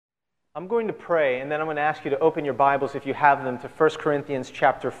I'm going to pray, and then I'm going to ask you to open your Bibles, if you have them, to 1 Corinthians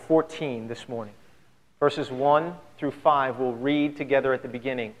chapter 14 this morning. Verses 1 through 5 we'll read together at the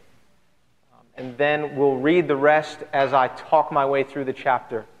beginning. And then we'll read the rest as I talk my way through the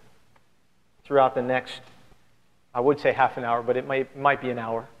chapter throughout the next, I would say half an hour, but it might be an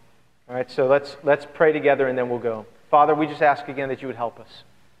hour. All right, so let's pray together and then we'll go. Father, we just ask again that you would help us.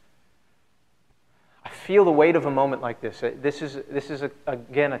 I feel the weight of a moment like this. This is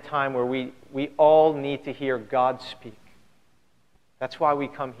again, a time where we all need to hear God speak. That's why we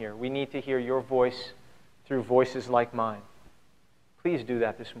come here. We need to hear your voice through voices like mine. Please do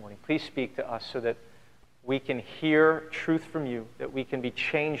that this morning. Please speak to us so that we can hear truth from you, that we can be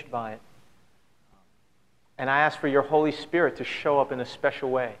changed by it. And I ask for your Holy Spirit to show up in a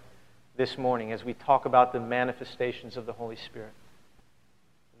special way this morning as we talk about the manifestations of the Holy Spirit.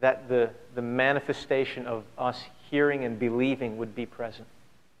 That the manifestation of us hearing and believing would be present.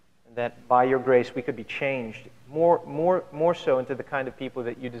 And that by your grace we could be changed more so into the kind of people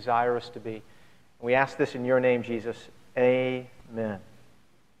that you desire us to be. And we ask this in your name, Jesus. Amen.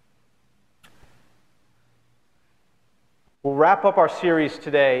 We'll wrap up our series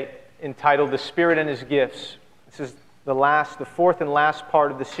today entitled The Spirit and His Gifts. This is the fourth and last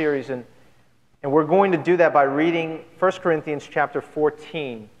part of the series, and we're going to do that by reading 1 Corinthians chapter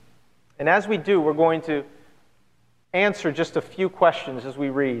 14. And as we do, we're going to answer just a few questions as we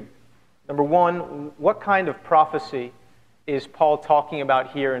read. Number one, what kind of prophecy is Paul talking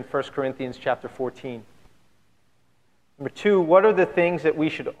about here in 1 Corinthians chapter 14? Number two, what are the things that we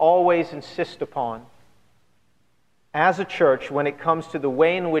should always insist upon as a church when it comes to the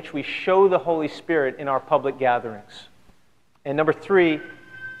way in which we show the Holy Spirit in our public gatherings? And number three,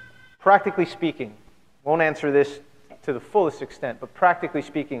 practically speaking, won't answer this to the fullest extent, but practically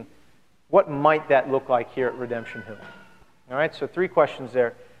speaking, what might that look like here at Redemption Hill? All right, so three questions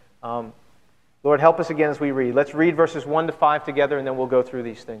there. Lord, help us again as we read. Let's read verses 1 to 5 together, and then we'll go through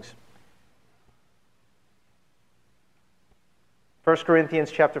these things. 1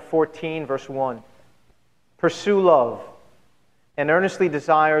 Corinthians chapter 14, verse 1. Pursue love and earnestly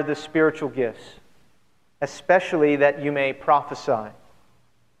desire the spiritual gifts, especially that you may prophesy.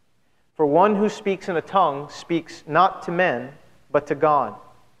 For one who speaks in a tongue speaks not to men, but to God.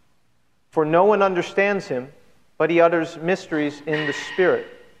 For no one understands him, but he utters mysteries in the Spirit.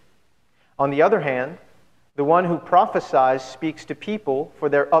 On the other hand, the one who prophesies speaks to people for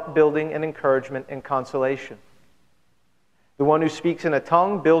their upbuilding and encouragement and consolation. The one who speaks in a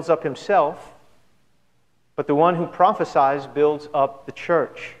tongue builds up himself, but the one who prophesies builds up the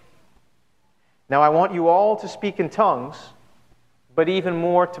church. Now I want you all to speak in tongues, but even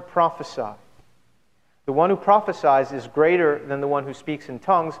more to prophesy. The one who prophesies is greater than the one who speaks in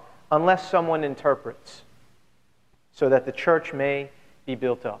tongues, unless someone interprets, so that the church may be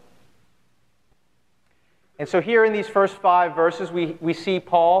built up. And so here in these first 5 verses, we see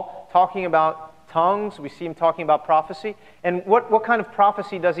Paul talking about tongues. We see him talking about prophecy. And what kind of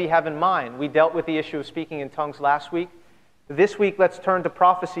prophecy does he have in mind? We dealt with the issue of speaking in tongues last week. This week, let's turn to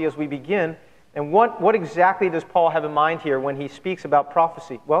prophecy as we begin. And what exactly does Paul have in mind here when he speaks about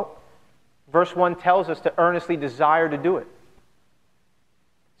prophecy? Well, verse 1 tells us to earnestly desire to do it.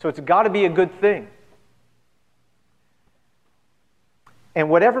 So it's got to be a good thing. And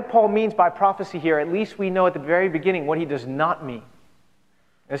whatever Paul means by prophecy here, at least we know at the very beginning what he does not mean.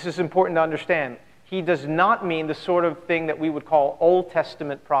 This is important to understand. He does not mean the sort of thing that we would call Old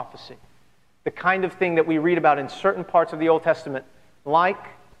Testament prophecy. The kind of thing that we read about in certain parts of the Old Testament, like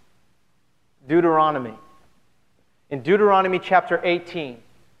Deuteronomy. In Deuteronomy chapter 18,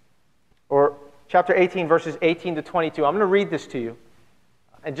 or chapter 18, verses 18 to 22, I'm going to read this to you.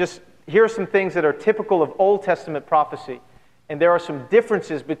 And just, here are some things that are typical of Old Testament prophecy. And there are some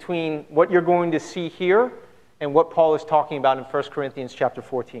differences between what you're going to see here and what Paul is talking about in 1 Corinthians chapter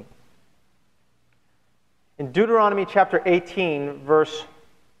 14. In Deuteronomy chapter 18, verse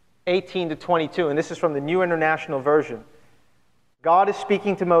 18 to 22, and this is from the New International Version, God is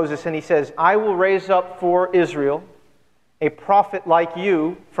speaking to Moses and he says, I will raise up for Israel a prophet like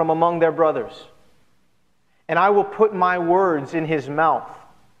you from among their brothers. And I will put my words in his mouth,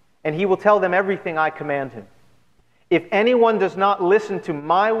 and he will tell them everything I command him. If anyone does not listen to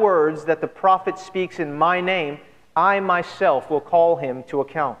my words that the prophet speaks in my name, I myself will call him to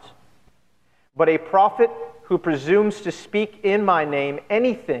account. But a prophet who presumes to speak in my name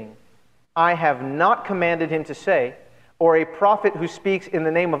anything I have not commanded him to say, or a prophet who speaks in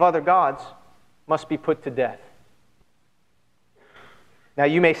the name of other gods, must be put to death. Now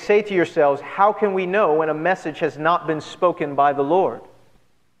you may say to yourselves, how can we know when a message has not been spoken by the Lord?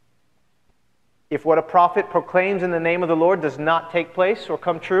 If what a prophet proclaims in the name of the Lord does not take place or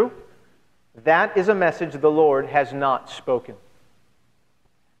come true, That is a message the Lord has not spoken.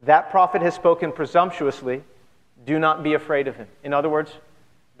 That prophet has spoken presumptuously. Do not be afraid of him. In other words,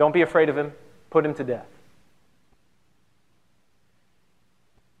 don't be afraid of him. Put him to death.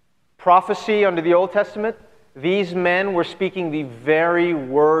 Prophecy under the Old Testament, these men were speaking the very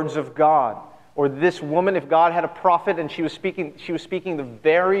words of God. Or this woman, if God had a prophet and she was speaking the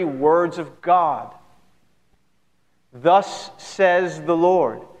very words of God. Thus says the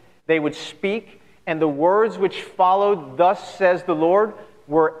Lord. They would speak, and the words which followed, thus says the Lord,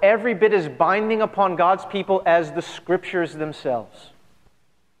 were every bit as binding upon God's people as the Scriptures themselves.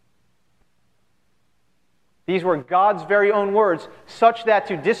 These were God's very own words, such that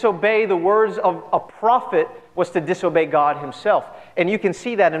to disobey the words of a prophet was to disobey God himself. And you can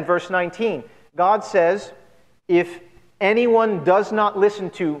see that in verse 19. God says, if anyone does not listen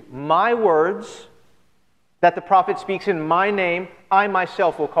to my words that the prophet speaks in my name, I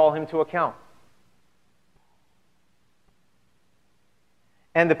myself will call him to account.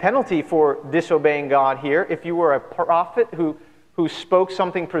 And the penalty for disobeying God here, if you were a prophet who spoke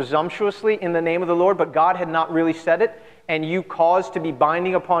something presumptuously in the name of the Lord, but God had not really said it, and you caused to be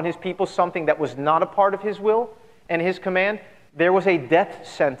binding upon his people something that was not a part of his will and his command, there was a death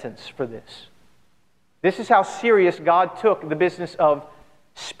sentence for this. This is how serious God took the business of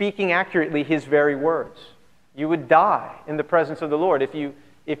speaking accurately his very words. You would die in the presence of the Lord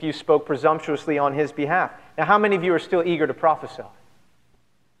if you spoke presumptuously on his behalf. Now, how many of you are still eager to prophesy?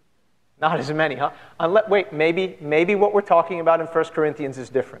 Not as many, huh? Maybe what we're talking about in 1 Corinthians is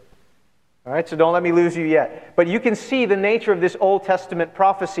different. All right, so don't let me lose you yet. But you can see the nature of this Old Testament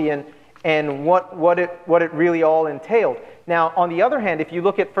prophecy and what it really all entailed. Now, on the other hand, if you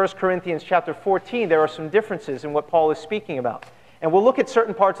look at 1 Corinthians chapter 14, there are some differences in what Paul is speaking about. And we'll look at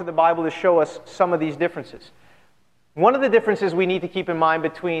certain parts of the Bible to show us some of these differences. One of the differences we need to keep in mind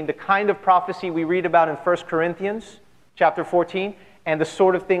between the kind of prophecy we read about in 1 Corinthians chapter 14 and the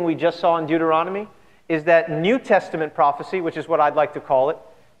sort of thing we just saw in Deuteronomy is that New Testament prophecy, which is what I'd like to call it,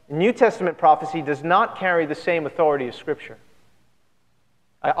 New Testament prophecy does not carry the same authority as Scripture.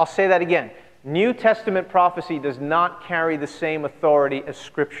 I'll say that again. New Testament prophecy does not carry the same authority as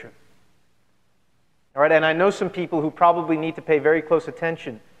Scripture. All right, and I know some people who probably need to pay very close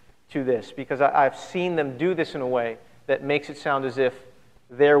attention to this because I've seen them do this in a way that makes it sound as if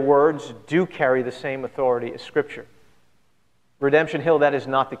their words do carry the same authority as Scripture. Redemption Hill, that is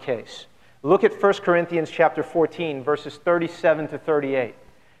not the case. Look at 1 Corinthians chapter 14, verses 37 to 38.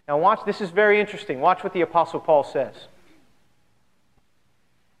 Now watch, this is very interesting. Watch what the Apostle Paul says.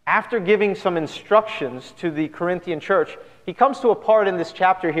 After giving some instructions to the Corinthian church, he comes to a part in this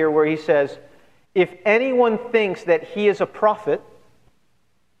chapter here where he says, if anyone thinks that he is a prophet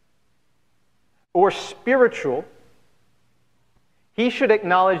or spiritual, he should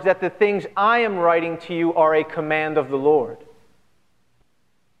acknowledge that the things I am writing to you are a command of the Lord.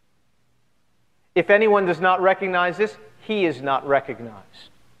 If anyone does not recognize this, he is not recognized.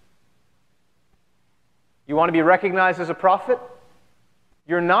 You want to be recognized as a prophet?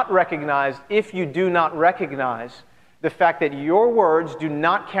 You're not recognized if you do not recognize the fact that your words do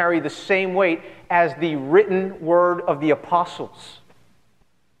not carry the same weight as the written word of the apostles.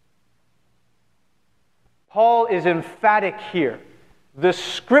 Paul is emphatic here. The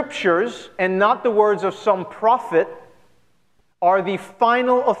Scriptures, and not the words of some prophet, are the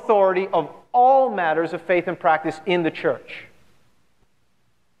final authority of all matters of faith and practice in the church.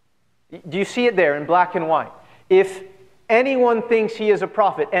 Do you see it there in black and white? If anyone thinks he is a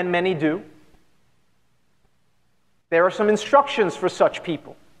prophet, and many do, there are some instructions for such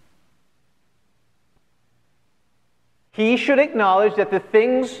people. He should acknowledge that the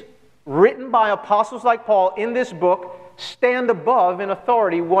things written by apostles like Paul in this book stand above in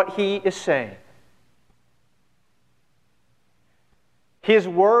authority what he is saying. His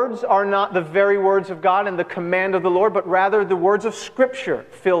words are not the very words of God and the command of the Lord, but rather the words of Scripture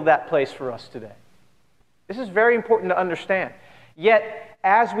fill that place for us today. This is very important to understand. Yet,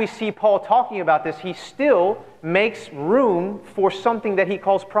 as we see Paul talking about this, he still makes room for something that he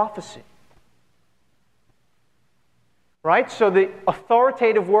calls prophecy. Right? So the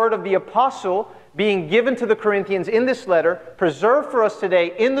authoritative word of the apostle being given to the Corinthians in this letter, preserved for us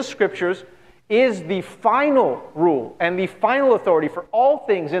today in the Scriptures, is the final rule and the final authority for all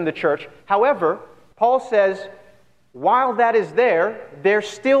things in the church. However, Paul says, while that is there, there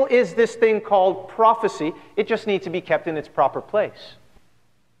still is this thing called prophecy. It just needs to be kept in its proper place.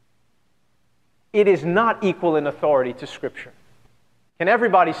 It is not equal in authority to Scripture. Can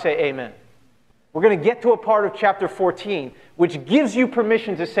everybody say amen? We're going to get to a part of chapter 14 which gives you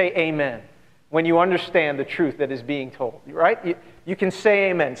permission to say amen when you understand the truth that is being told, right? you can say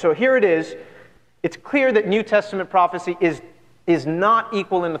amen. So here it is. It's clear that New Testament prophecy is not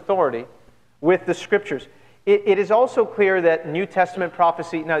equal in authority with the Scriptures. It is also clear that New Testament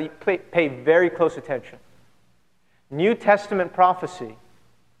prophecy, now you pay very close attention. New Testament prophecy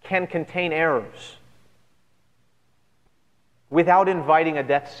can contain errors without inviting a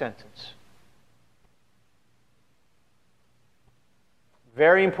death sentence.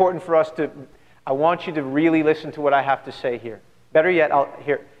 Very important for us to, I want you to really listen to what I have to say here. Better yet,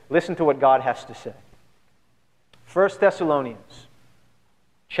 listen to what God has to say. 1 Thessalonians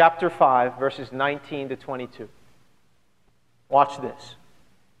chapter 5, verses 19 to 22. Watch this.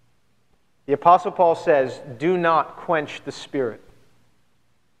 The Apostle Paul says, do not quench the Spirit.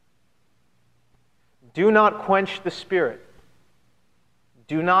 Do not quench the Spirit.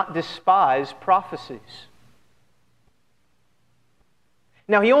 Do not despise prophecies.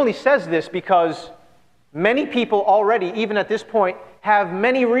 Now, he only says this because many people already, even at this point, have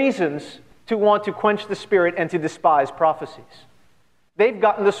many reasons to want to quench the Spirit and to despise prophecies. They've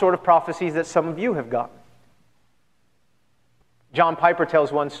gotten the sort of prophecies that some of you have gotten. John Piper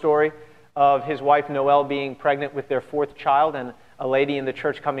tells one story of his wife Noelle being pregnant with their fourth child, and a lady in the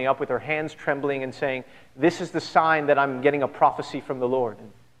church coming up with her hands trembling and saying, "This is the sign that I'm getting a prophecy from the Lord.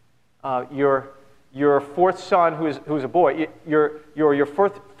 Your fourth son, who's a boy, your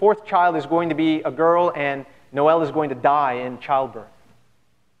fourth child is going to be a girl, and Noelle is going to die in childbirth."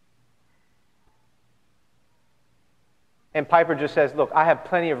 And Piper just says, look, I have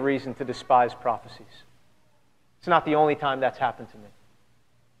plenty of reason to despise prophecies. It's not the only time that's happened to me.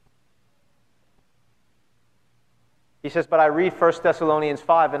 He says, but I read 1 Thessalonians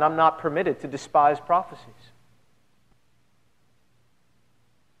 5, and I'm not permitted to despise prophecies.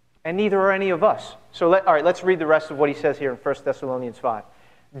 And neither are any of us. So all right, let's read the rest of what he says here in 1 Thessalonians 5.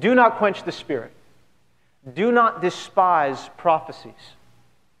 Do not quench the Spirit. Do not despise prophecies,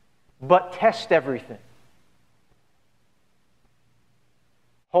 but test everything.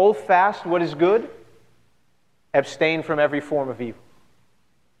 Hold fast what is good. Abstain from every form of evil.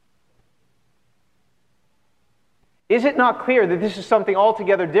 Is it not clear that this is something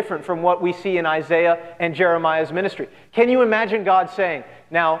altogether different from what we see in Isaiah and Jeremiah's ministry? Can you imagine God saying,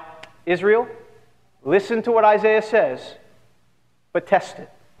 now, Israel, listen to what Isaiah says, but test it.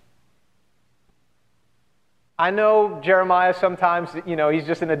 I know Jeremiah sometimes, he's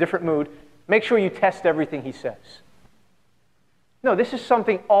just in a different mood. Make sure you test everything he says. No, this is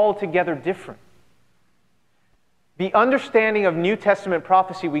something altogether different. The understanding of New Testament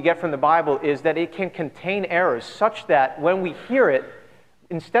prophecy we get from the Bible is that it can contain errors such that when we hear it,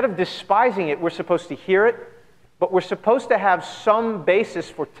 instead of despising it, we're supposed to hear it, but we're supposed to have some basis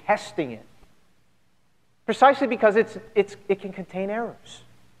for testing it. Precisely because it can contain errors.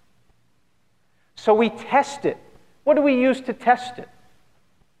 So we test it. What do we use to test it?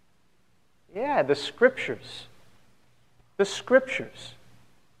 Yeah, the Scriptures. The Scriptures.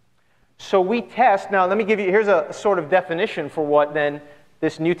 So we test. Now, let me give you, here's a sort of definition for what then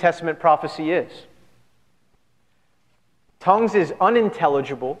this New Testament prophecy is. Tongues is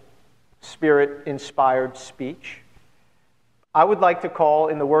unintelligible, Spirit-inspired speech. I would like to call,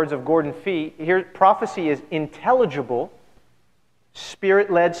 in the words of Gordon Fee, here prophecy is intelligible,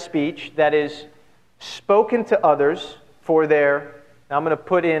 Spirit-led speech that is spoken to others for their, now I'm going to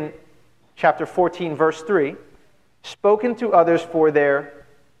put in chapter 14, verse 3, spoken to others for their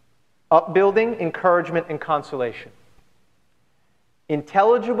upbuilding, encouragement, and consolation.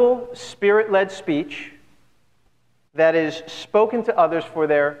 Intelligible, Spirit-led speech that is spoken to others for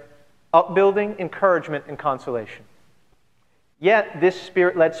their upbuilding, encouragement, and consolation. Yet, this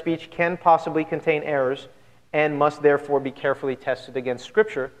Spirit-led speech can possibly contain errors and must therefore be carefully tested against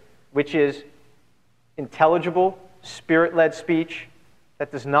Scripture, which is intelligible, Spirit-led speech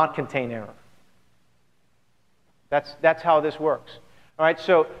that does not contain error. That's how this works. All right,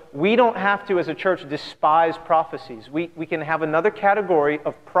 so we don't have to, as a church, despise prophecies. We can have another category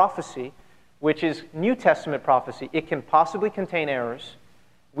of prophecy, which is New Testament prophecy. It can possibly contain errors.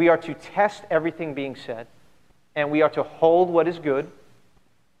 We are to test everything being said, and we are to hold what is good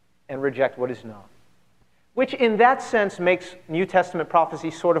and reject what is not. Which, in that sense, makes New Testament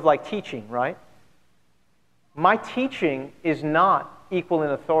prophecy sort of like teaching, right? My teaching is not equal in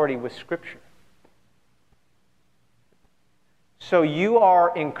authority with Scripture. So you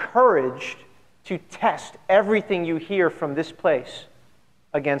are encouraged to test everything you hear from this place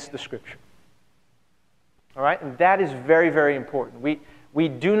against the Scripture. All right? And that is very, very important. We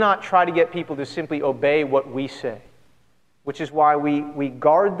do not try to get people to simply obey what we say, which is why we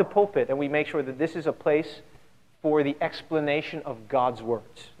guard the pulpit and we make sure that this is a place for the explanation of God's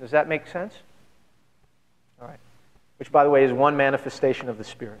words. Does that make sense? All right. which, by the way, is one manifestation of the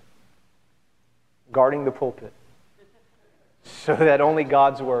Spirit. Guarding the pulpit so that only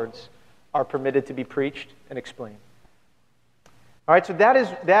God's words are permitted to be preached and explained. All right, so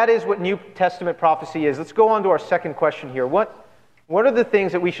that is what New Testament prophecy is. Let's go on to our second question here. What are the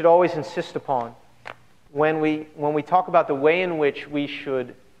things that we should always insist upon when we talk about the way in which we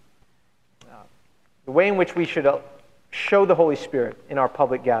should show the Holy Spirit in our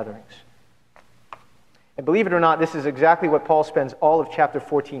public gatherings? And believe it or not, this is exactly what Paul spends all of chapter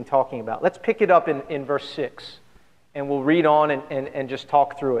 14 talking about. Let's pick it up in verse 6, and we'll read on and just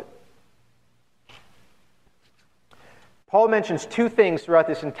talk through it. Paul mentions two things throughout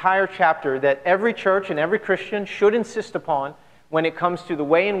this entire chapter that every church and every Christian should insist upon when it comes to the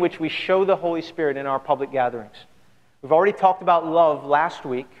way in which we show the Holy Spirit in our public gatherings. We've already talked about love last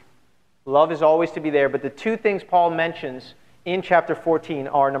week. Love is always to be there, but the two things Paul mentions in chapter 14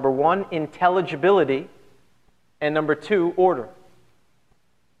 are, number one, intelligibility, and number two, order.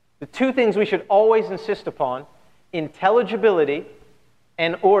 The two things we should always insist upon, intelligibility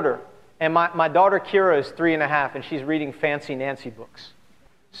and order. And my daughter Kira is 3.5, and she's reading Fancy Nancy books.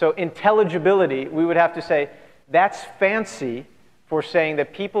 So intelligibility, we would have to say, that's fancy for saying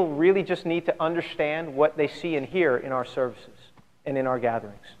that people really just need to understand what they see and hear in our services and in our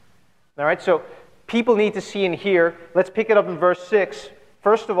gatherings. All right, so people need to see and hear. Let's pick it up in verse 6.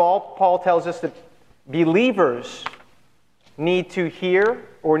 First of all, Paul tells us that believers need to hear,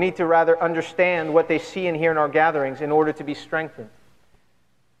 or need to rather understand what they see and hear in our gatherings in order to be strengthened.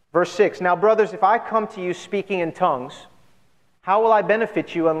 Verse 6, now brothers, if I come to you speaking in tongues, how will I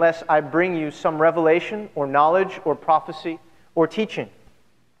benefit you unless I bring you some revelation or knowledge or prophecy or teaching?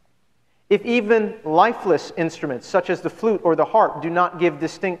 If even lifeless instruments such as the flute or the harp do not give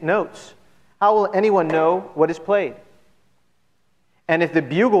distinct notes, how will anyone know what is played? And if the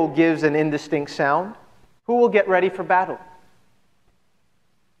bugle gives an indistinct sound, who will get ready for battle?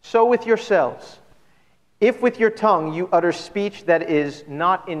 So with yourselves. If with your tongue you utter speech that is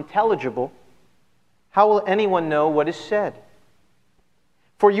not intelligible, how will anyone know what is said?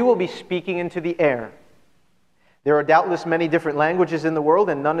 For you will be speaking into the air. There are doubtless many different languages in the world,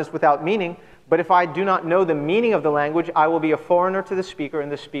 and none is without meaning. But if I do not know the meaning of the language, I will be a foreigner to the speaker,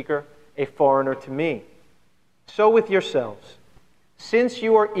 and the speaker a foreigner to me. So with yourselves. Since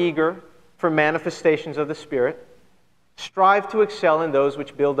you are eager for manifestations of the Spirit, strive to excel in those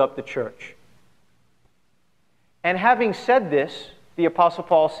which build up the church. And having said this, the Apostle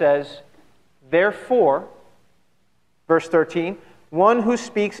Paul says, therefore, verse 13, one who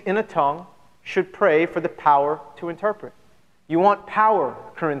speaks in a tongue should pray for the power to interpret. You want power,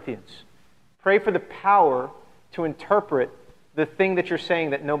 Corinthians. Pray for the power to interpret the thing that you're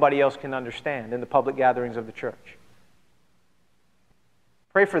saying that nobody else can understand in the public gatherings of the church.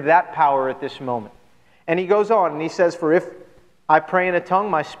 Pray for that power at this moment. And he goes on and he says, for if I pray in a tongue,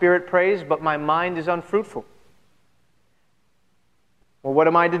 my spirit prays, but my mind is unfruitful. Well, what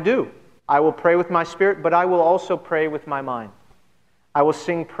am I to do? I will pray with my spirit, but I will also pray with my mind. I will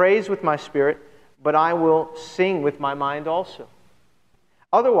sing praise with my spirit, but I will sing with my mind also.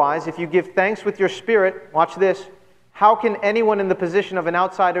 Otherwise, if you give thanks with your spirit, watch this, how can anyone in the position of an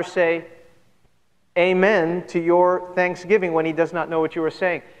outsider say amen to your thanksgiving when he does not know what you are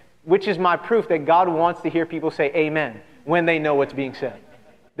saying? Which is my proof that God wants to hear people say amen when they know what's being said.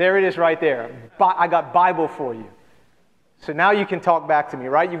 There it is right there. I got Bible for you. So now you can talk back to me,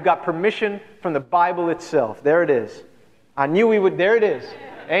 right? You've got permission from the Bible itself. There it is. I knew we would. There it is.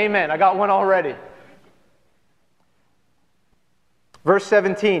 Amen. I got one already. Verse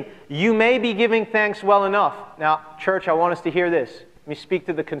 17. You may be giving thanks well enough. Now, church, I want us to hear this. Let me speak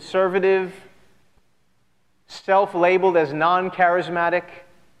to the conservative, self-labeled as non-charismatic.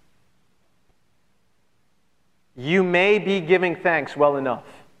 You may be giving thanks well enough.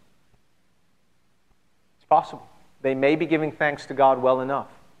 It's possible. They may be giving thanks to God well enough.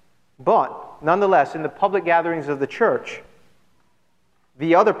 But, nonetheless, in the public gatherings of the church,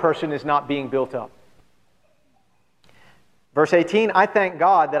 the other person is not being built up. Verse 18, I thank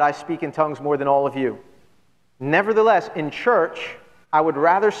God that I speak in tongues more than all of you. Nevertheless, in church, I would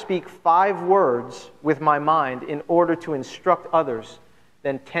rather speak 5 words with my mind in order to instruct others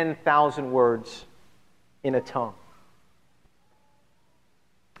than 10,000 words in a tongue.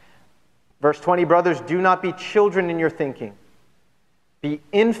 Verse 20, brothers, do not be children in your thinking. Be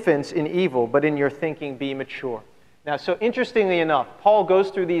infants in evil, but in your thinking be mature. Now, so interestingly enough, Paul goes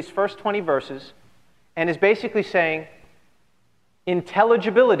through these first 20 verses and is basically saying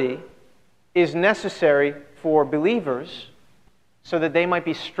intelligibility is necessary for believers so that they might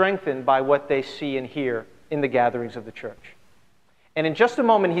be strengthened by what they see and hear in the gatherings of the church. And in just a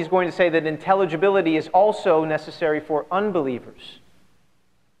moment, he's going to say that intelligibility is also necessary for unbelievers,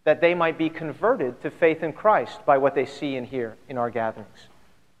 that they might be converted to faith in Christ by what they see and hear in our gatherings.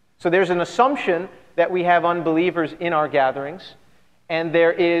 So there's an assumption that we have unbelievers in our gatherings, and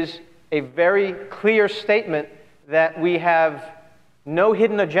there is a very clear statement that we have no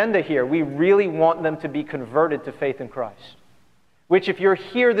hidden agenda here. We really want them to be converted to faith in Christ. Which, if you're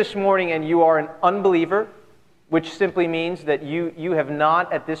here this morning and you are an unbeliever, which simply means that you have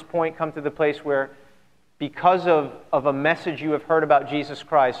not at this point come to the place where, because of a message you have heard about Jesus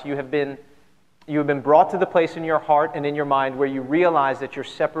Christ, you have been brought to the place in your heart and in your mind where you realize that you're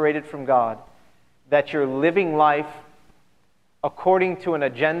separated from God, that you're living life according to an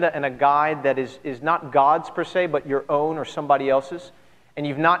agenda and a guide that is not God's per se, but your own or somebody else's, and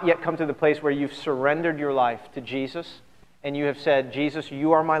you've not yet come to the place where you've surrendered your life to Jesus, and you have said, Jesus,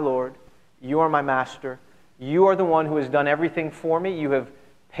 you are my Lord, you are my Master, you are the one who has done everything for me, you have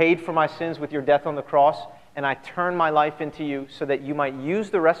paid for my sins with your death on the cross, and I turn my life into you so that you might use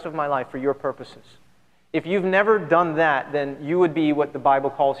the rest of my life for your purposes. If you've never done that, then you would be what the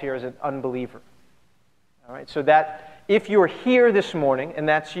Bible calls here as an unbeliever. All right, so that if you're here this morning, and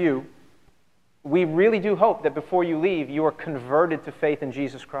that's you, we really do hope that before you leave, you are converted to faith in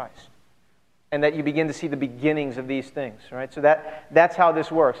Jesus Christ, and that you begin to see the beginnings of these things. All right, so that's how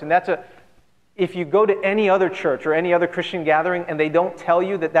this works. And if you go to any other church or any other Christian gathering and they don't tell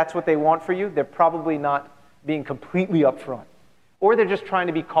you that that's what they want for you, they're probably not being completely upfront. Or they're just trying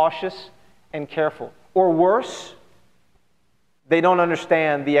to be cautious and careful. Or worse, they don't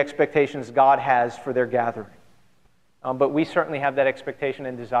understand the expectations God has for their gathering. But we certainly have that expectation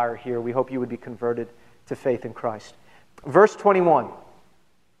and desire here. We hope you would be converted to faith in Christ. Verse 21.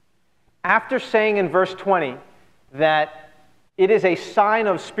 After saying in verse 20 that it is a sign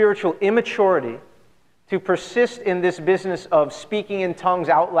of spiritual immaturity to persist in this business of speaking in tongues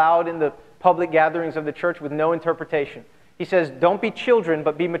out loud in the public gatherings of the church with no interpretation. He says, don't be children,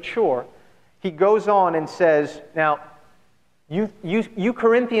 but be mature. He goes on and says, now, you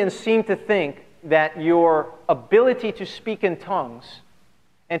Corinthians seem to think that your ability to speak in tongues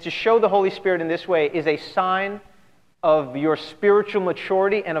and to show the Holy Spirit in this way is a sign of your spiritual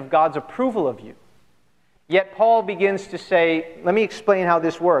maturity and of God's approval of you. Yet Paul begins to say, let me explain how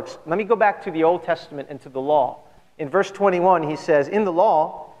this works. Let me go back to the Old Testament and to the law. In verse 21, he says, in the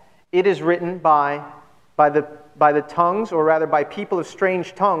law, it is written by the tongues, or rather by people of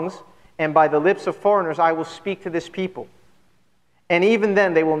strange tongues, and by the lips of foreigners, I will speak to this people. And even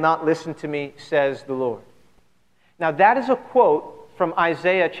then they will not listen to me, says the Lord. Now that is a quote from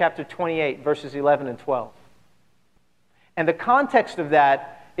Isaiah chapter 28, verses 11 and 12. And the context of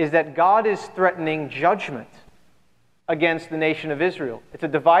that is that God is threatening judgment against the nation of Israel. It's a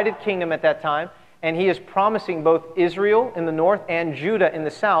divided kingdom at that time, and he is promising both Israel in the north and Judah in the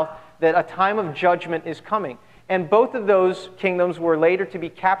south that a time of judgment is coming. And both of those kingdoms were later to be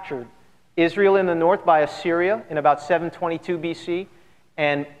captured. Israel in the north by Assyria in about 722 BC,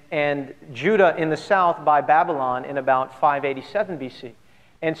 and Judah in the south by Babylon in about 587 BC.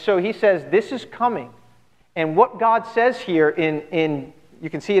 And so he says, this is coming. And what God says here in you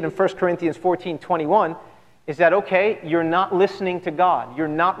can see it in 1 Corinthians 14:21, is that, okay, you're not listening to God. You're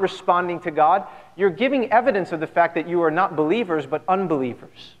not responding to God. You're giving evidence of the fact that you are not believers, but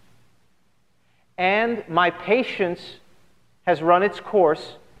unbelievers. And my patience has run its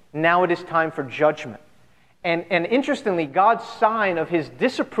course. Now it is time for judgment. And interestingly, God's sign of his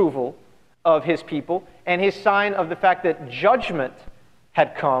disapproval of his people and his sign of the fact that judgment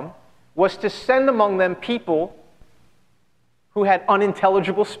had come was to send among them people who had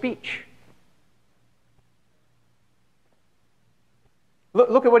unintelligible speech.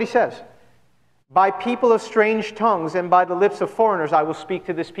 Look at what he says. By people of strange tongues and by the lips of foreigners I will speak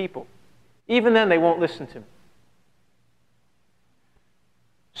to this people. Even then they won't listen to me.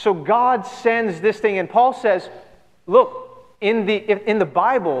 So God sends this thing, and Paul says, look, in the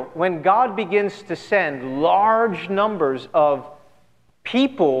Bible, when God begins to send large numbers of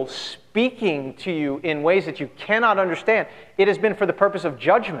people speaking to you in ways that you cannot understand, it has been for the purpose of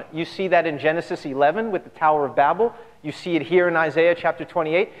judgment. You see that in Genesis 11 with the Tower of Babel. You see it here in Isaiah chapter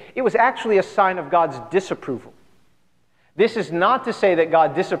 28. It was actually a sign of God's disapproval. This is not to say that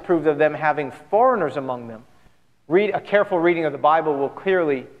God disapproved of them having foreigners among them. A careful reading of the Bible will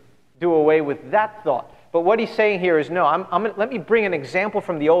clearly do away with that thought. But what he's saying here is, no, let me bring an example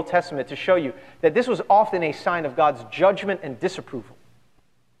from the Old Testament to show you that this was often a sign of God's judgment and disapproval.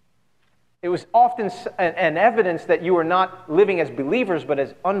 It was often an evidence that you were not living as believers, but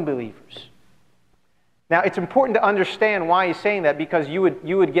as unbelievers. Now, it's important to understand why he's saying that, because you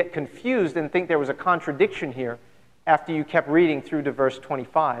would get confused and think there was a contradiction here after you kept reading through to verse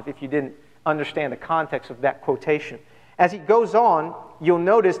 25, if you didn't understand the context of that quotation. As he goes on, you'll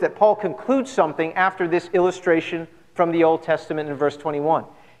notice that Paul concludes something after this illustration from the Old Testament in verse 21.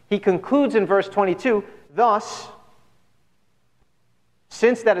 He concludes in verse 22, thus,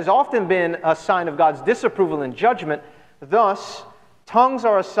 since that has often been a sign of God's disapproval and judgment, thus, tongues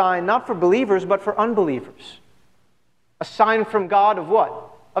are a sign not for believers, but for unbelievers. A sign from God of what?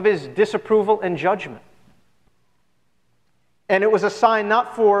 Of his disapproval and judgment. And it was a sign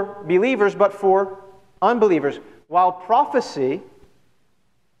not for believers, but for unbelievers. While prophecy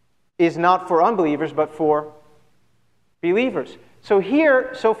is not for unbelievers, but for believers. So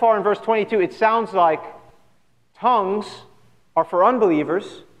here, so far in verse 22, it sounds like tongues are for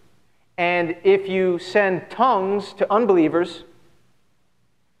unbelievers, and if you send tongues to unbelievers,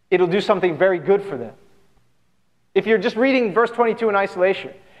 it'll do something very good for them. If you're just reading verse 22 in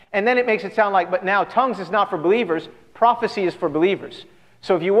isolation, and then it makes it sound like, but now tongues is not for believers, prophecy is for believers.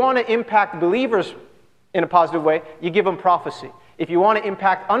 So if you want to impact believers in a positive way, you give them prophecy. If you want to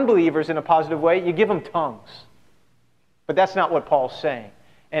impact unbelievers in a positive way, you give them tongues. But that's not what Paul's saying.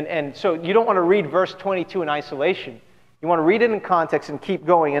 And so you don't want to read verse 22 in isolation. You want to read it in context and keep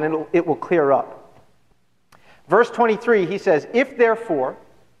going, and it will clear up. Verse 23, he says, if therefore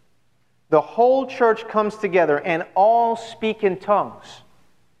the whole church comes together and all speak in tongues,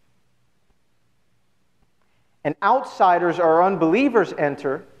 and outsiders or unbelievers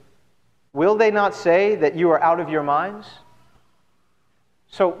enter, will they not say that you are out of your minds?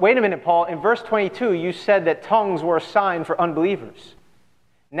 So wait a minute, Paul. In verse 22, you said that tongues were a sign for unbelievers.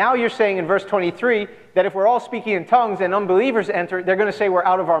 Now you're saying in verse 23 that if we're all speaking in tongues and unbelievers enter, they're going to say we're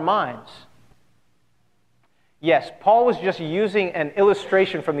out of our minds. Yes, Paul was just using an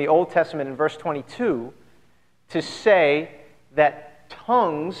illustration from the Old Testament in verse 22 to say that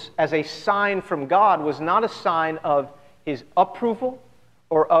tongues as a sign from God was not a sign of his approval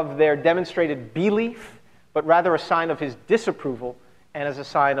or of their demonstrated belief, but rather a sign of his disapproval and as a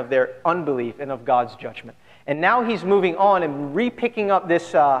sign of their unbelief and of God's judgment. And now he's moving on and re-picking up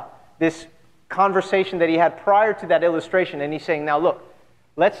this conversation that he had prior to that illustration, and he's saying, now look,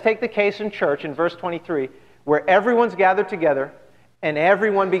 let's take the case in church in verse 23 where everyone's gathered together and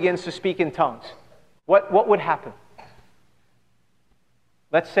everyone begins to speak in tongues. What would happen?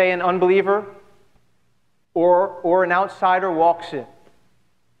 Let's say an unbeliever or an outsider walks in.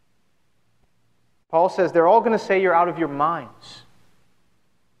 Paul says they're all going to say you're out of your minds.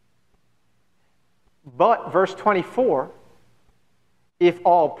 But, verse 24, if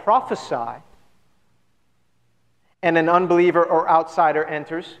all prophesy and an unbeliever or outsider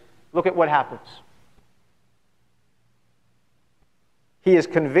enters, look at what happens. He is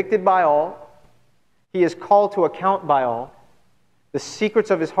convicted by all. He is called to account by all. The secrets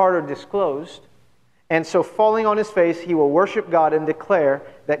of his heart are disclosed. And so, falling on his face, he will worship God and declare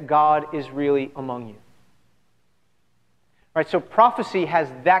that God is really among you. Right, so prophecy has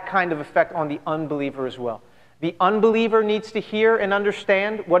that kind of effect on the unbeliever as well. The unbeliever needs to hear and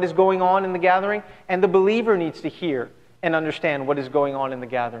understand what is going on in the gathering, and the believer needs to hear and understand what is going on in the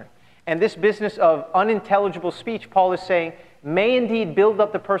gathering. And this business of unintelligible speech, Paul is saying, may indeed build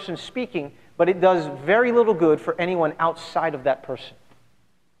up the person speaking, but it does very little good for anyone outside of that person.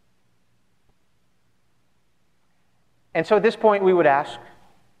 And so at this point we would ask,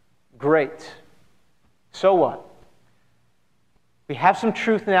 great, so what? We have some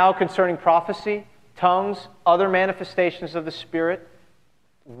truth now concerning prophecy, tongues, other manifestations of the Spirit.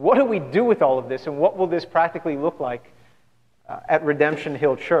 What do we do with all of this, and what will this practically look like at Redemption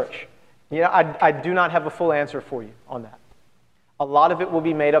Hill Church? I do not have a full answer for you on that. A lot of it will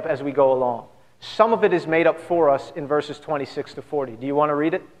be made up as we go along. Some of it is made up for us in verses 26 to 40. Do you want to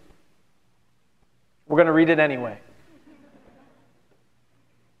read it? We're going to read it anyway.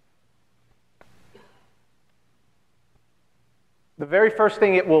 The very first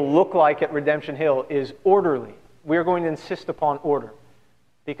thing it will look like at Redemption Hill is orderly. We're going to insist upon order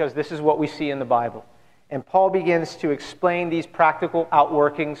because this is what we see in the Bible. And Paul begins to explain these practical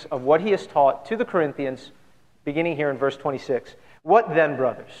outworkings of what he has taught to the Corinthians, beginning here in verse 26. What then,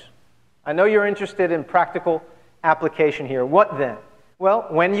 brothers? I know you're interested in practical application here. What then? Well,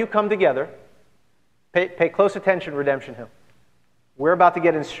 when you come together, pay close attention, Redemption Hill. We're about to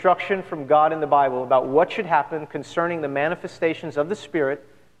get instruction from God in the Bible about what should happen concerning the manifestations of the Spirit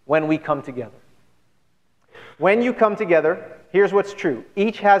when we come together. When you come together, here's what's true.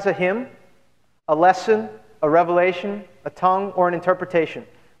 Each has a hymn, a lesson, a revelation, a tongue, or an interpretation.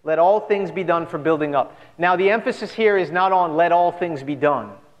 Let all things be done for building up. Now, the emphasis here is not on let all things be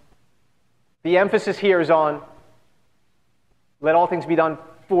done. The emphasis here is on let all things be done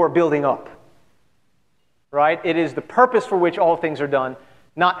for building up. right? It is the purpose for which all things are done,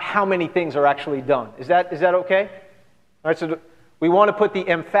 not how many things are actually done. Is that okay? All right, so we want to put the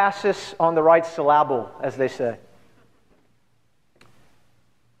emphasis on the right syllable, as they say.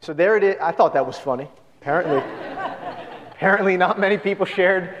 So there it is. I thought that was funny. Apparently not many people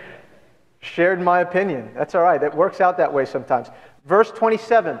shared my opinion. That's all right. That works out that way sometimes. Verse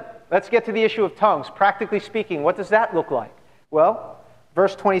 27. Let's get to the issue of tongues. Practically speaking, what does that look like? Well,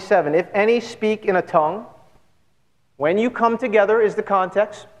 verse 27. If any speak in a tongue, when you come together is the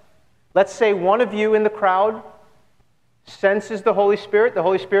context. Let's say one of you in the crowd senses the Holy Spirit. The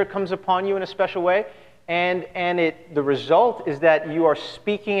Holy Spirit comes upon you in a special way. And the result is that you are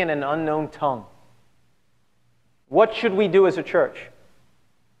speaking in an unknown tongue. What should we do as a church?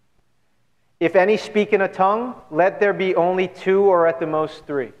 If any speak in a tongue, let there be only 2 or at the most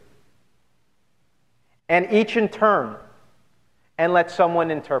 3. And each in turn, and let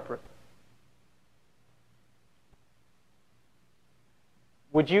someone interpret.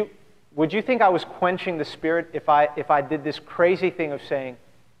 Would you think I was quenching the Spirit if I did this crazy thing of saying,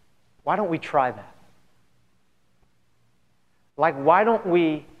 why don't we try that? Like, why don't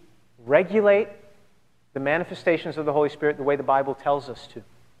we regulate the manifestations of the Holy Spirit the way the Bible tells us to?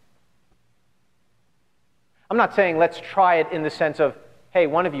 I'm not saying let's try it in the sense of, hey,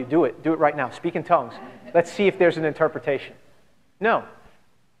 one of you, do it right now, speak in tongues. Let's see if there's an interpretation. No.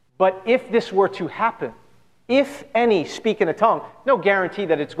 But if this were to happen, if any speak in a tongue, no guarantee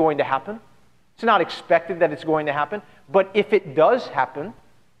that it's going to happen. It's not expected that it's going to happen. But if it does happen,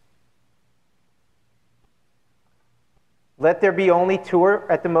 let there be only 2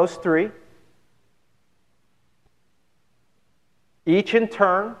 or at the most 3, each in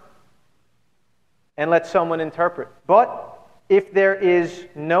turn, and let someone interpret. But if there is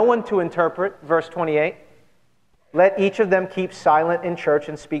no one to interpret, verse 28, let each of them keep silent in church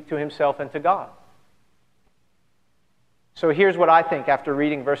and speak to himself and to God. So here's what I think after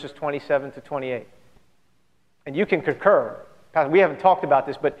reading verses 27 to 28. And you can concur. We haven't talked about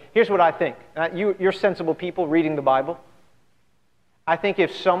this, but here's what I think. You're sensible people reading the Bible. I think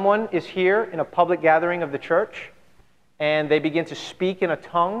if someone is here in a public gathering of the church and they begin to speak in a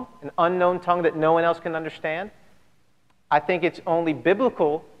tongue, an unknown tongue that no one else can understand, I think it's only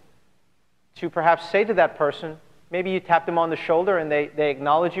biblical to perhaps say to that person, maybe you tap them on the shoulder and they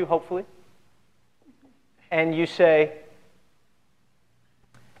acknowledge you, hopefully, and you say,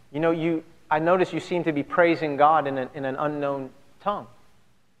 I notice you seem to be praising God in an unknown tongue.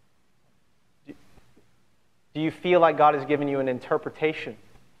 Do you feel like God has given you an interpretation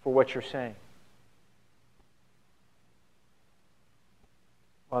for what you're saying?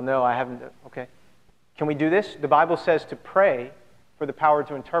 Well, no, I haven't. Okay. Can we do this? The Bible says to pray for the power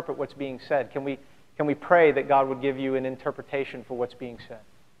to interpret what's being said. Can we pray that God would give you an interpretation for what's being said?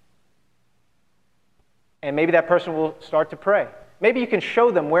 And maybe that person will start to pray. Maybe you can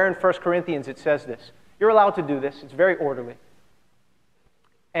show them where in 1 Corinthians it says this. You're allowed to do this. It's very orderly.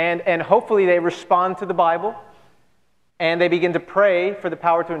 And hopefully they respond to the Bible and they begin to pray for the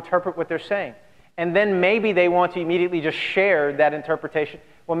power to interpret what they're saying. And then maybe they want to immediately just share that interpretation.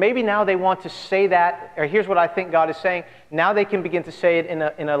 Well, maybe now they want to say that, or here's what I think God is saying. Now they can begin to say it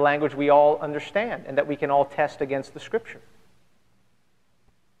in a language we all understand and that we can all test against the Scripture.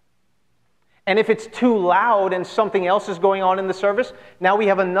 And if it's too loud and something else is going on in the service, now we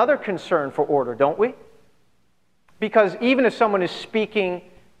have another concern for order, don't we? Because even if someone is speaking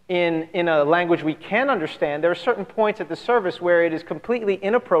in a language we can understand, there are certain points at the service where it is completely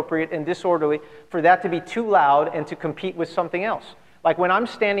inappropriate and disorderly for that to be too loud and to compete with something else. Like when I'm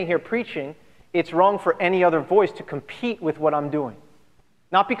standing here preaching, it's wrong for any other voice to compete with what I'm doing.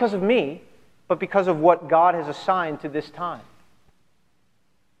 Not because of me, but because of what God has assigned to this time.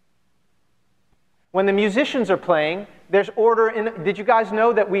 When the musicians are playing, there's order in. Did you guys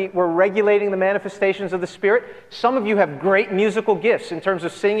know that we're regulating the manifestations of the Spirit? Some of you have great musical gifts in terms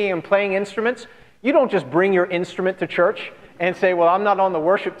of singing and playing instruments. You don't just bring your instrument to church and say, well, I'm not on the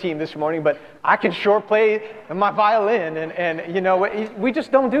worship team this morning, but I can sure play my violin. And you know, we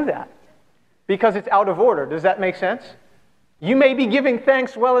just don't do that because it's out of order. Does that make sense? You may be giving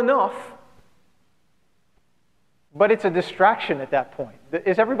thanks well enough, but it's a distraction at that point.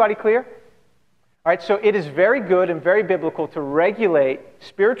 Is everybody clear? All right, so it is very good and very biblical to regulate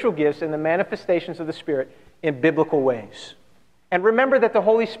spiritual gifts and the manifestations of the Spirit in biblical ways. And remember that the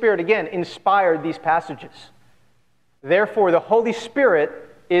Holy Spirit, again, inspired these passages. Therefore, the Holy Spirit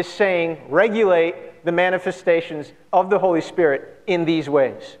is saying, regulate the manifestations of the Holy Spirit in these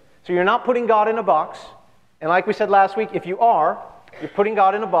ways. So you're not putting God in a box. And like we said last week, if you are, you're putting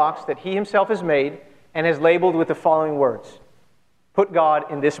God in a box that He Himself has made and has labeled with the following words. Put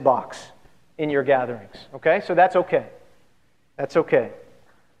God in this box. in your gatherings. Okay? So that's okay. That's okay.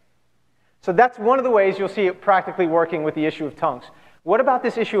 So that's one of the ways you'll see it practically working with the issue of tongues. What about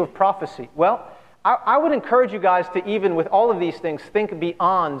this issue of prophecy? Well, I would encourage you guys to, even with all of these things, think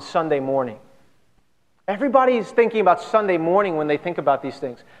beyond Sunday morning. Everybody is thinking about Sunday morning when they think about these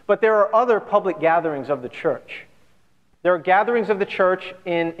things. But there are other public gatherings of the church. There are gatherings of the church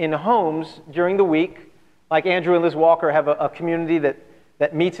in homes during the week. Like Andrew and Liz Walker have a community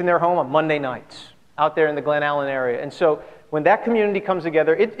that meets in their home on Monday nights out there in the Glen Allen area. And so when that community comes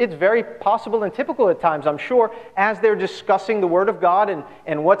together, it's very possible and typical at times, I'm sure, as they're discussing the Word of God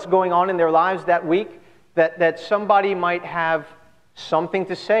and what's going on in their lives that week, that somebody might have something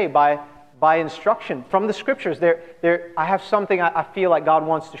to say by instruction from the Scriptures. I have something I feel like God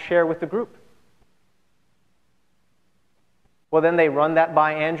wants to share with the group. Well, then they run that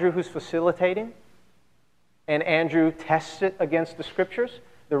by Andrew, who's facilitating, and Andrew tests it against the Scriptures.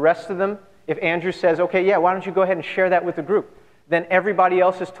 The rest of them, if Andrew says, okay, yeah, why don't you go ahead and share that with the group? Then everybody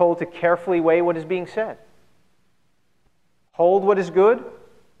else is told to carefully weigh what is being said. Hold what is good,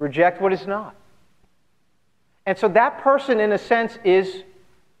 reject what is not. And so that person, in a sense, is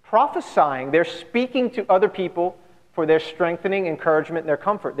prophesying. They're speaking to other people for their strengthening, encouragement, and their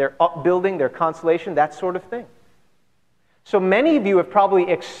comfort, their upbuilding, their consolation, that sort of thing. So many of you have probably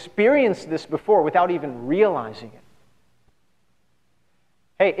experienced this before without even realizing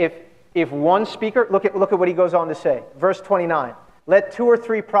it. Hey, if one speaker, look at what he goes on to say. Verse 29, let 2 or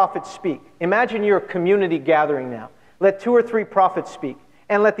 3 prophets speak. Imagine your community gathering now. Let 2 or 3 prophets speak,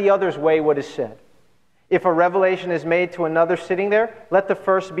 and let the others weigh what is said. If a revelation is made to another sitting there, let the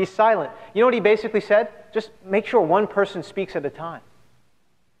first be silent. You know what he basically said? Just make sure one person speaks at a time.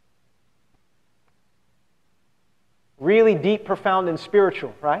 Really deep, profound, and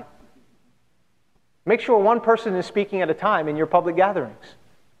spiritual, right? Make sure one person is speaking at a time in your public gatherings.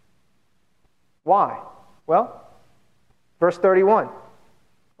 Why? Well, verse 31.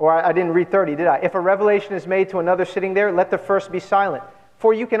 Or I didn't read 30, did I? If a revelation is made to another sitting there, let the first be silent.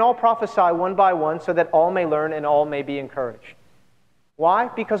 For you can all prophesy one by one, so that all may learn and all may be encouraged. Why?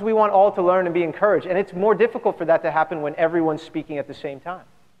 Because we want all to learn and be encouraged. And it's more difficult for that to happen when everyone's speaking at the same time.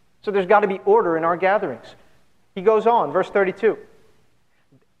 So there's got to be order in our gatherings. He goes on, verse 32.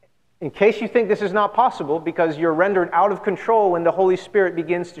 In case you think this is not possible because you're rendered out of control when the Holy Spirit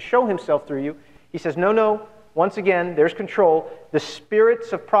begins to show himself through you, he says, no, once again, there's control. The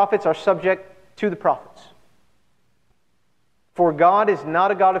spirits of prophets are subject to the prophets. For God is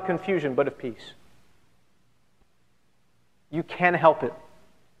not a God of confusion, but of peace. You can help it.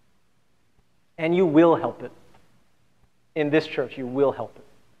 And you will help it. In this church, you will help it.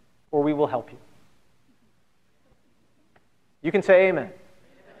 Or we will help you. You can say amen.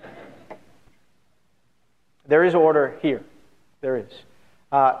 There is order here. There is.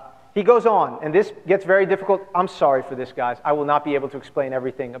 He goes on, and this gets very difficult. I'm sorry for this, guys. I will not be able to explain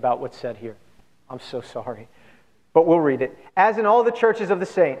everything about what's said here. I'm so sorry. But we'll read it. As in all the churches of the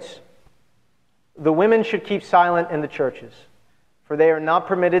saints, the women should keep silent in the churches, for they are not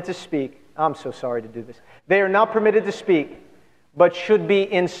permitted to speak. I'm so sorry to do this. They are not permitted to speak, but should be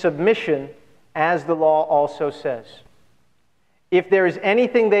in submission, as the law also says. If there is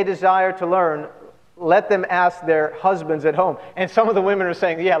anything they desire to learn, let them ask their husbands at home. And some of the women are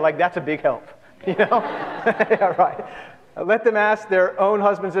saying, yeah, like that's a big help. You know? Yeah, right. Let them ask their own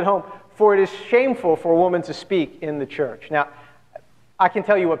husbands at home, for it is shameful for a woman to speak in the church. Now, I can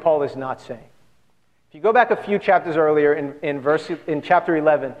tell you what Paul is not saying. If you go back a few chapters earlier in chapter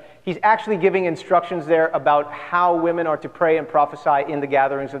 11, he's actually giving instructions there about how women are to pray and prophesy in the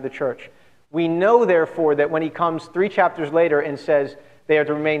gatherings of the church. We know, therefore, that when he comes 3 chapters later and says they are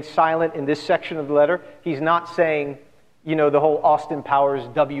to remain silent in this section of the letter, he's not saying, you know, the whole Austin Powers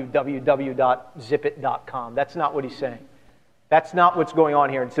www.zipit.com. That's not what he's saying. That's not what's going on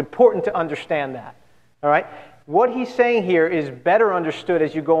here. It's important to understand that. All right? What he's saying here is better understood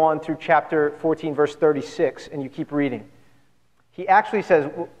as you go on through chapter 14, verse 36, and you keep reading. He actually says,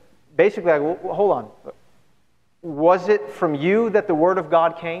 basically, like, well, hold on. Was it from you that the word of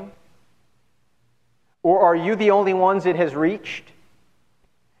God came? Or are you the only ones it has reached?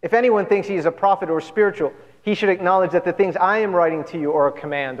 If anyone thinks he is a prophet or spiritual, he should acknowledge that the things I am writing to you are a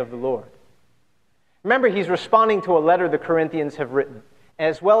command of the Lord. Remember, he's responding to a letter the Corinthians have written,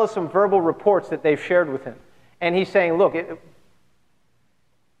 as well as some verbal reports that they've shared with him. And he's saying, look,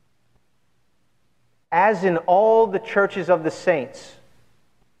 as in all the churches of the saints,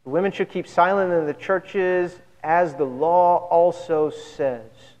 the women should keep silent in the churches, as the law also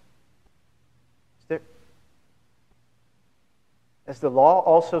says. As the law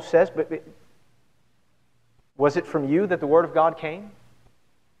also says, but was it from you that the word of God came?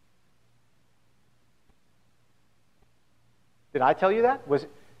 Did I tell you that?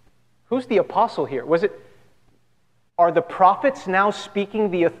 Who's the apostle here? Are the prophets now speaking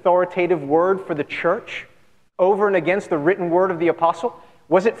the authoritative word for the church over and against the written word of the apostle?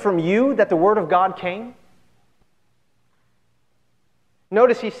 Was it from you that the word of God came?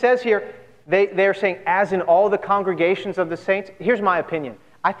 Notice he says here, they're saying, as in all the congregations of the saints. Here's my opinion.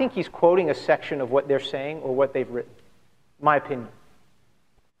 I think he's quoting a section of what they're saying or what they've written. My opinion.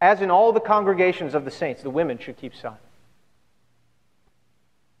 As in all the congregations of the saints, the women should keep silent.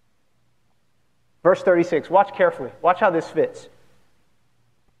 Verse 36, watch carefully. Watch how this fits.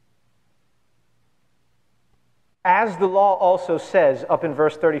 As the law also says, up in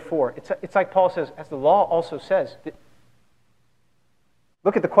verse 34. It's like Paul says, as the law also says.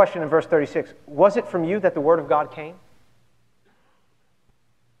 Look at the question in verse 36. Was it from you that the word of God came?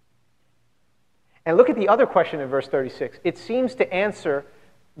 And look at the other question in verse 36. It seems to answer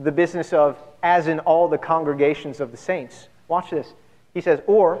the business of, as in all the congregations of the saints. Watch this. He says,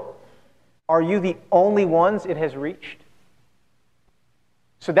 or, are you the only ones it has reached?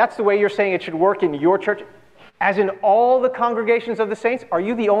 So that's the way you're saying it should work in your church? As in all the congregations of the saints, are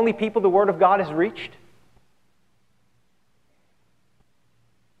you the only people the word of God has reached?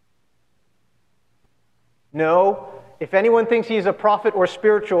 No. If anyone thinks he is a prophet or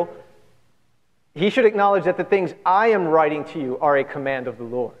spiritual, he should acknowledge that the things I am writing to you are a command of the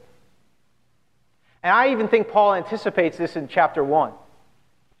Lord. And I even think Paul anticipates this in chapter 1.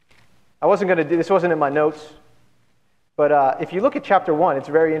 I wasn't going to do this, wasn't in my notes. But if you look at chapter 1, it's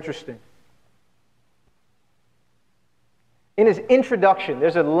very interesting. In his introduction,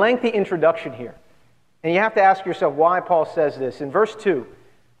 there's a lengthy introduction here. And you have to ask yourself why Paul says this. In verse 2,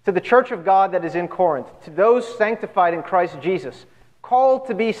 to the church of God that is in Corinth, to those sanctified in Christ Jesus, called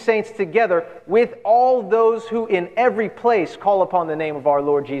to be saints together with all those who in every place call upon the name of our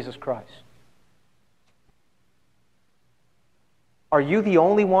Lord Jesus Christ. Are you the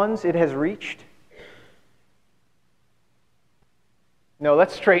only ones it has reached? No,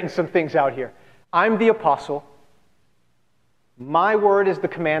 let's straighten some things out here. I'm the apostle. My word is the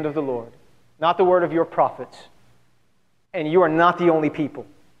command of the Lord, not the word of your prophets. And you are not the only people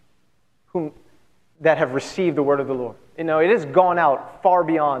that have received the word of the Lord. You know, it has gone out far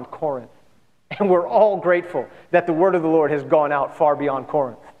beyond Corinth. And we're all grateful that the word of the Lord has gone out far beyond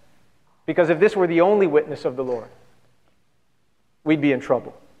Corinth. Because if this were the only witness of the Lord, we'd be in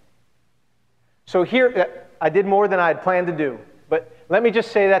trouble. So here, I did more than I had planned to do. But let me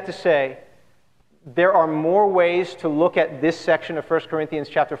just say that to say, there are more ways to look at this section of 1 Corinthians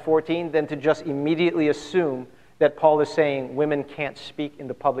chapter 14 than to just immediately assume that Paul is saying women can't speak in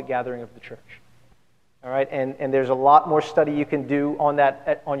the public gathering of the church. All right, and there's a lot more study you can do on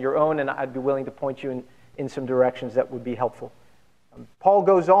that on your own, and I'd be willing to point you in some directions that would be helpful. Paul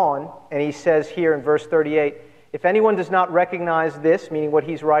goes on, and he says here in verse 38, if anyone does not recognize this, meaning what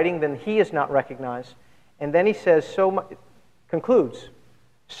he's writing, then he is not recognized. And then he says, concludes,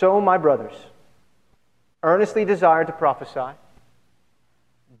 so my brothers, earnestly desire to prophesy,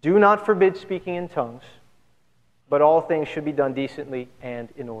 do not forbid speaking in tongues, but all things should be done decently and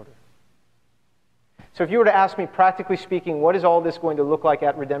in order. So if you were to ask me, practically speaking, what is all this going to look like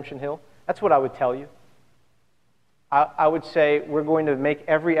at Redemption Hill? That's what I would tell you. I would say we're going to make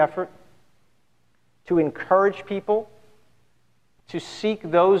every effort to encourage people to seek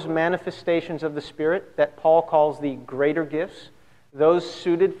those manifestations of the Spirit that Paul calls the greater gifts, those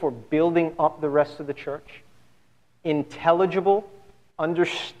suited for building up the rest of the church. Intelligible,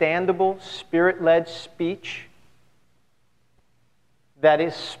 understandable, Spirit-led speech that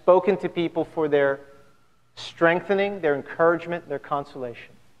is spoken to people for their strengthening, their encouragement, their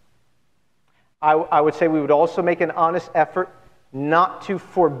consolation. I would say we would also make an honest effort not to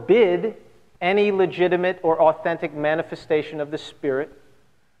forbid any legitimate or authentic manifestation of the Spirit,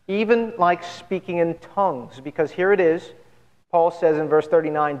 even like speaking in tongues, because here it is, Paul says in verse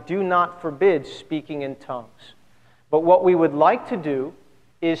 39, do not forbid speaking in tongues. But what we would like to do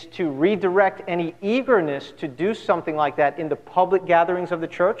is to redirect any eagerness to do something like that in the public gatherings of the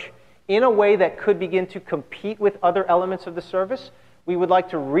church in a way that could begin to compete with other elements of the service. We would like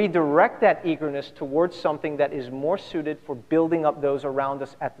to redirect that eagerness towards something that is more suited for building up those around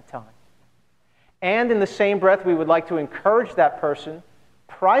us at the time. And in the same breath, we would like to encourage that person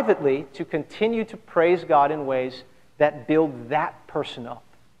privately to continue to praise God in ways that build that person up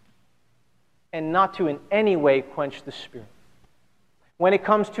and not to in any way quench the Spirit. When it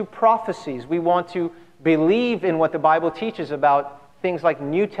comes to prophecies, we want to believe in what the Bible teaches about things like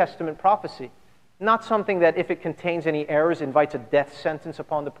New Testament prophecy. Not something that, if it contains any errors, invites a death sentence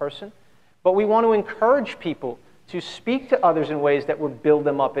upon the person. But we want to encourage people to speak to others in ways that would build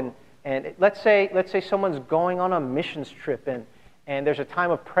them up and And let's say someone's going on a missions trip and there's a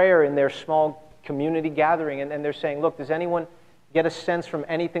time of prayer in their small community gathering, and they're saying, look, does anyone get a sense from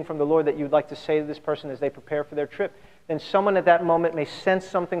anything from the Lord that you'd like to say to this person as they prepare for their trip? Then someone at that moment may sense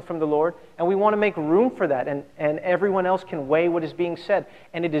something from the Lord, and we want to make room for that, and everyone else can weigh what is being said.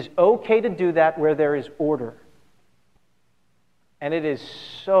 And it is okay to do that where there is order. And it is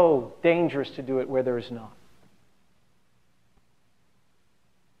so dangerous to do it where there is not.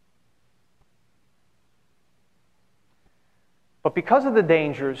 But because of the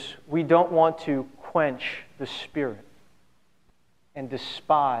dangers, we don't want to quench the Spirit and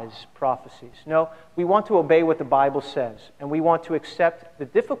despise prophecies. No, we want to obey what the Bible says, and we want to accept the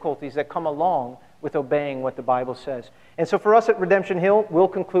difficulties that come along with obeying what the Bible says. And so for us at Redemption Hill, we'll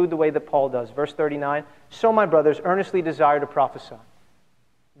conclude the way that Paul does. Verse 39, so my brothers, earnestly desire to prophesy.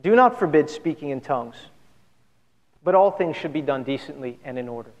 Do not forbid speaking in tongues, but all things should be done decently and in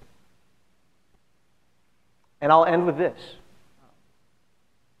order. And I'll end with this.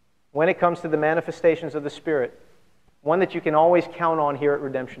 When it comes to the manifestations of the Spirit, one that you can always count on here at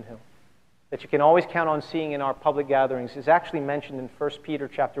Redemption Hill, that you can always count on seeing in our public gatherings, is actually mentioned in 1 Peter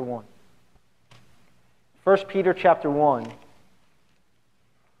chapter 1. 1 Peter chapter 1,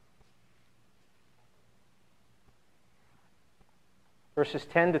 verses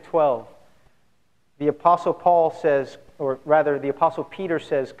 10 to 12. The Apostle Paul says, or rather the Apostle Peter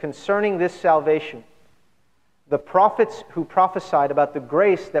says, concerning this salvation, the prophets who prophesied about the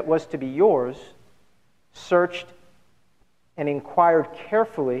grace that was to be yours searched and inquired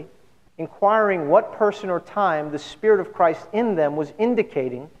carefully, inquiring what person or time the Spirit of Christ in them was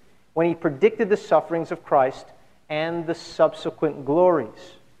indicating when he predicted the sufferings of Christ and the subsequent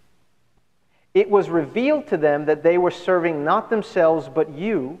glories. It was revealed to them that they were serving not themselves but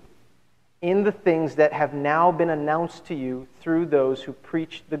you in the things that have now been announced to you through those who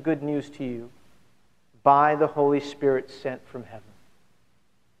preached the good news to you by the Holy Spirit sent from heaven.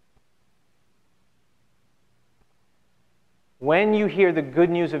 When you hear the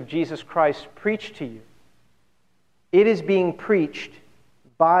good news of Jesus Christ preached to you, it is being preached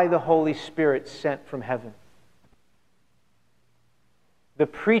by the Holy Spirit sent from heaven. The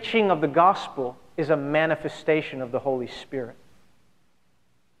preaching of the gospel is a manifestation of the Holy Spirit.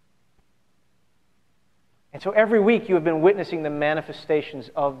 And so every week you have been witnessing the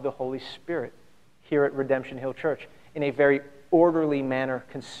manifestations of the Holy Spirit here at Redemption Hill Church in a very orderly manner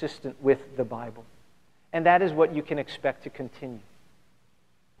consistent with the Bible. And that is what you can expect to continue.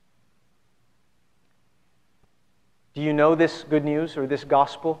 Do you know this good news or this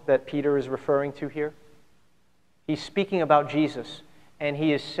gospel that Peter is referring to here? He's speaking about Jesus, and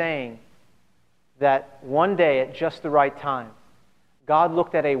he is saying that one day at just the right time, God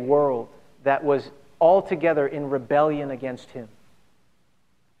looked at a world that was altogether in rebellion against him.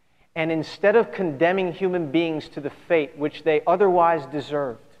 And instead of condemning human beings to the fate which they otherwise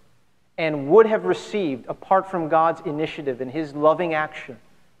deserved and would have received apart from God's initiative and his loving action,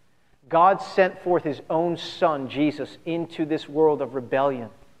 God sent forth his own Son, Jesus, into this world of rebellion.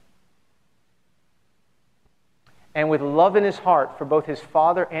 And with love in his heart for both his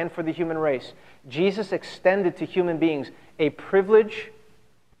Father and for the human race, Jesus extended to human beings a privilege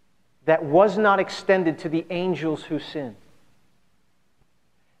that was not extended to the angels who sinned.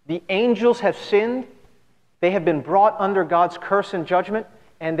 The angels have sinned, they have been brought under God's curse and judgment,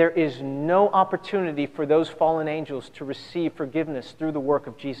 and there is no opportunity for those fallen angels to receive forgiveness through the work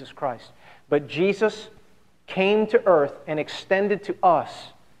of Jesus Christ. But Jesus came to earth and extended to us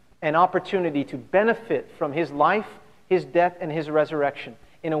an opportunity to benefit from his life, his death, and his resurrection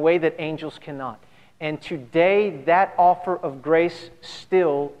in a way that angels cannot. And today, that offer of grace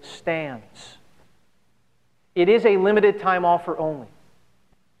still stands. It is a limited time offer only.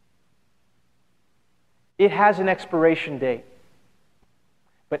 It has an expiration date.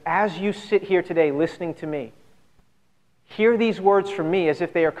 But as you sit here today listening to me, hear these words from me as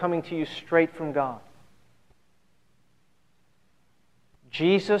if they are coming to you straight from God.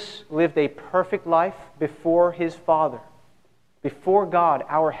 Jesus lived a perfect life before his Father, before God,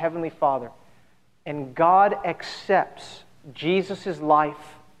 our Heavenly Father. And God accepts Jesus'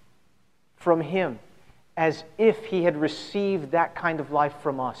 life from him as if he had received that kind of life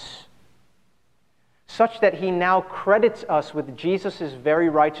from us, such that he now credits us with Jesus' very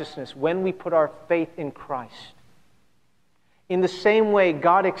righteousness when we put our faith in Christ. In the same way,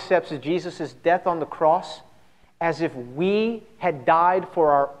 God accepts Jesus' death on the cross as if we had died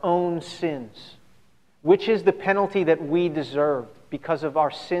for our own sins, which is the penalty that we deserved because of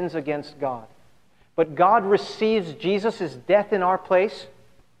our sins against God. But God receives Jesus' death in our place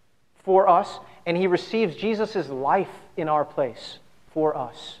for us, and he receives Jesus' life in our place for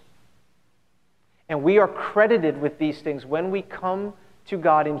us. And we are credited with these things when we come to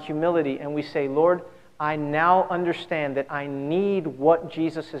God in humility and we say, Lord, I now understand that I need what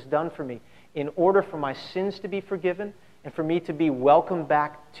Jesus has done for me in order for my sins to be forgiven and for me to be welcomed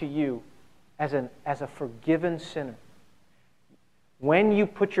back to you as a forgiven sinner. When you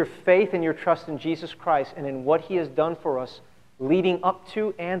put your faith and your trust in Jesus Christ and in what He has done for us leading up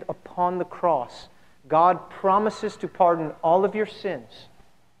to and upon the cross, God promises to pardon all of your sins,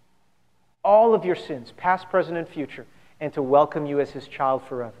 past, present, and future, and to welcome you as His child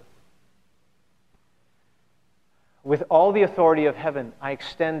forever. With all the authority of heaven, I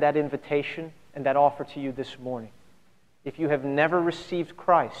extend that invitation and that offer to you this morning. If you have never received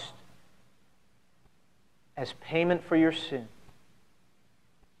Christ as payment for your sin,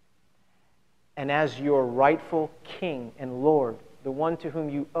 and as your rightful King and Lord, the one to whom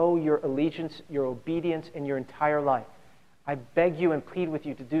you owe your allegiance, your obedience, and your entire life, I beg you and plead with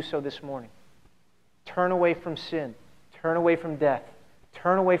you to do so this morning. Turn away from sin. Turn away from death.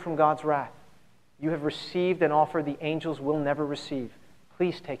 Turn away from God's wrath. You have received an offer the angels will never receive.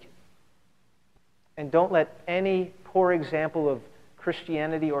 Please take it. And don't let any poor example of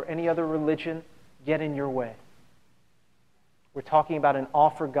Christianity or any other religion get in your way. We're talking about an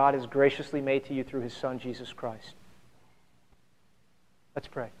offer God has graciously made to you through His Son, Jesus Christ. Let's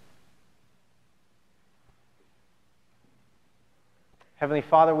pray. Heavenly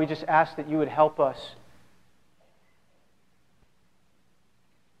Father, we just ask that you would help us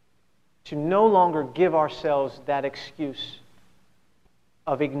to no longer give ourselves that excuse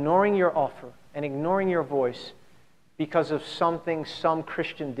of ignoring your offer and ignoring your voice because of something some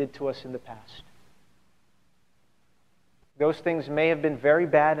Christian did to us in the past. Those things may have been very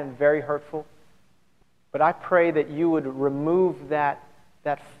bad and very hurtful, but I pray that you would remove that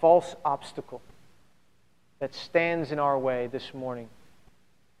false obstacle that stands in our way this morning.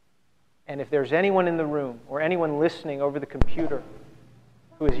 And if there's anyone in the room or anyone listening over the computer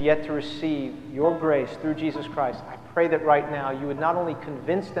who is yet to receive your grace through Jesus Christ, I pray that right now you would not only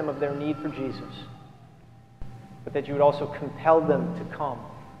convince them of their need for Jesus, but that you would also compel them to come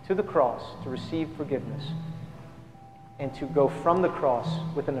to the cross to receive forgiveness and to go from the cross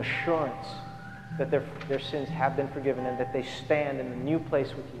with an assurance that their sins have been forgiven and that they stand in a new place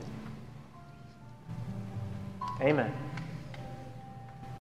with you. Amen.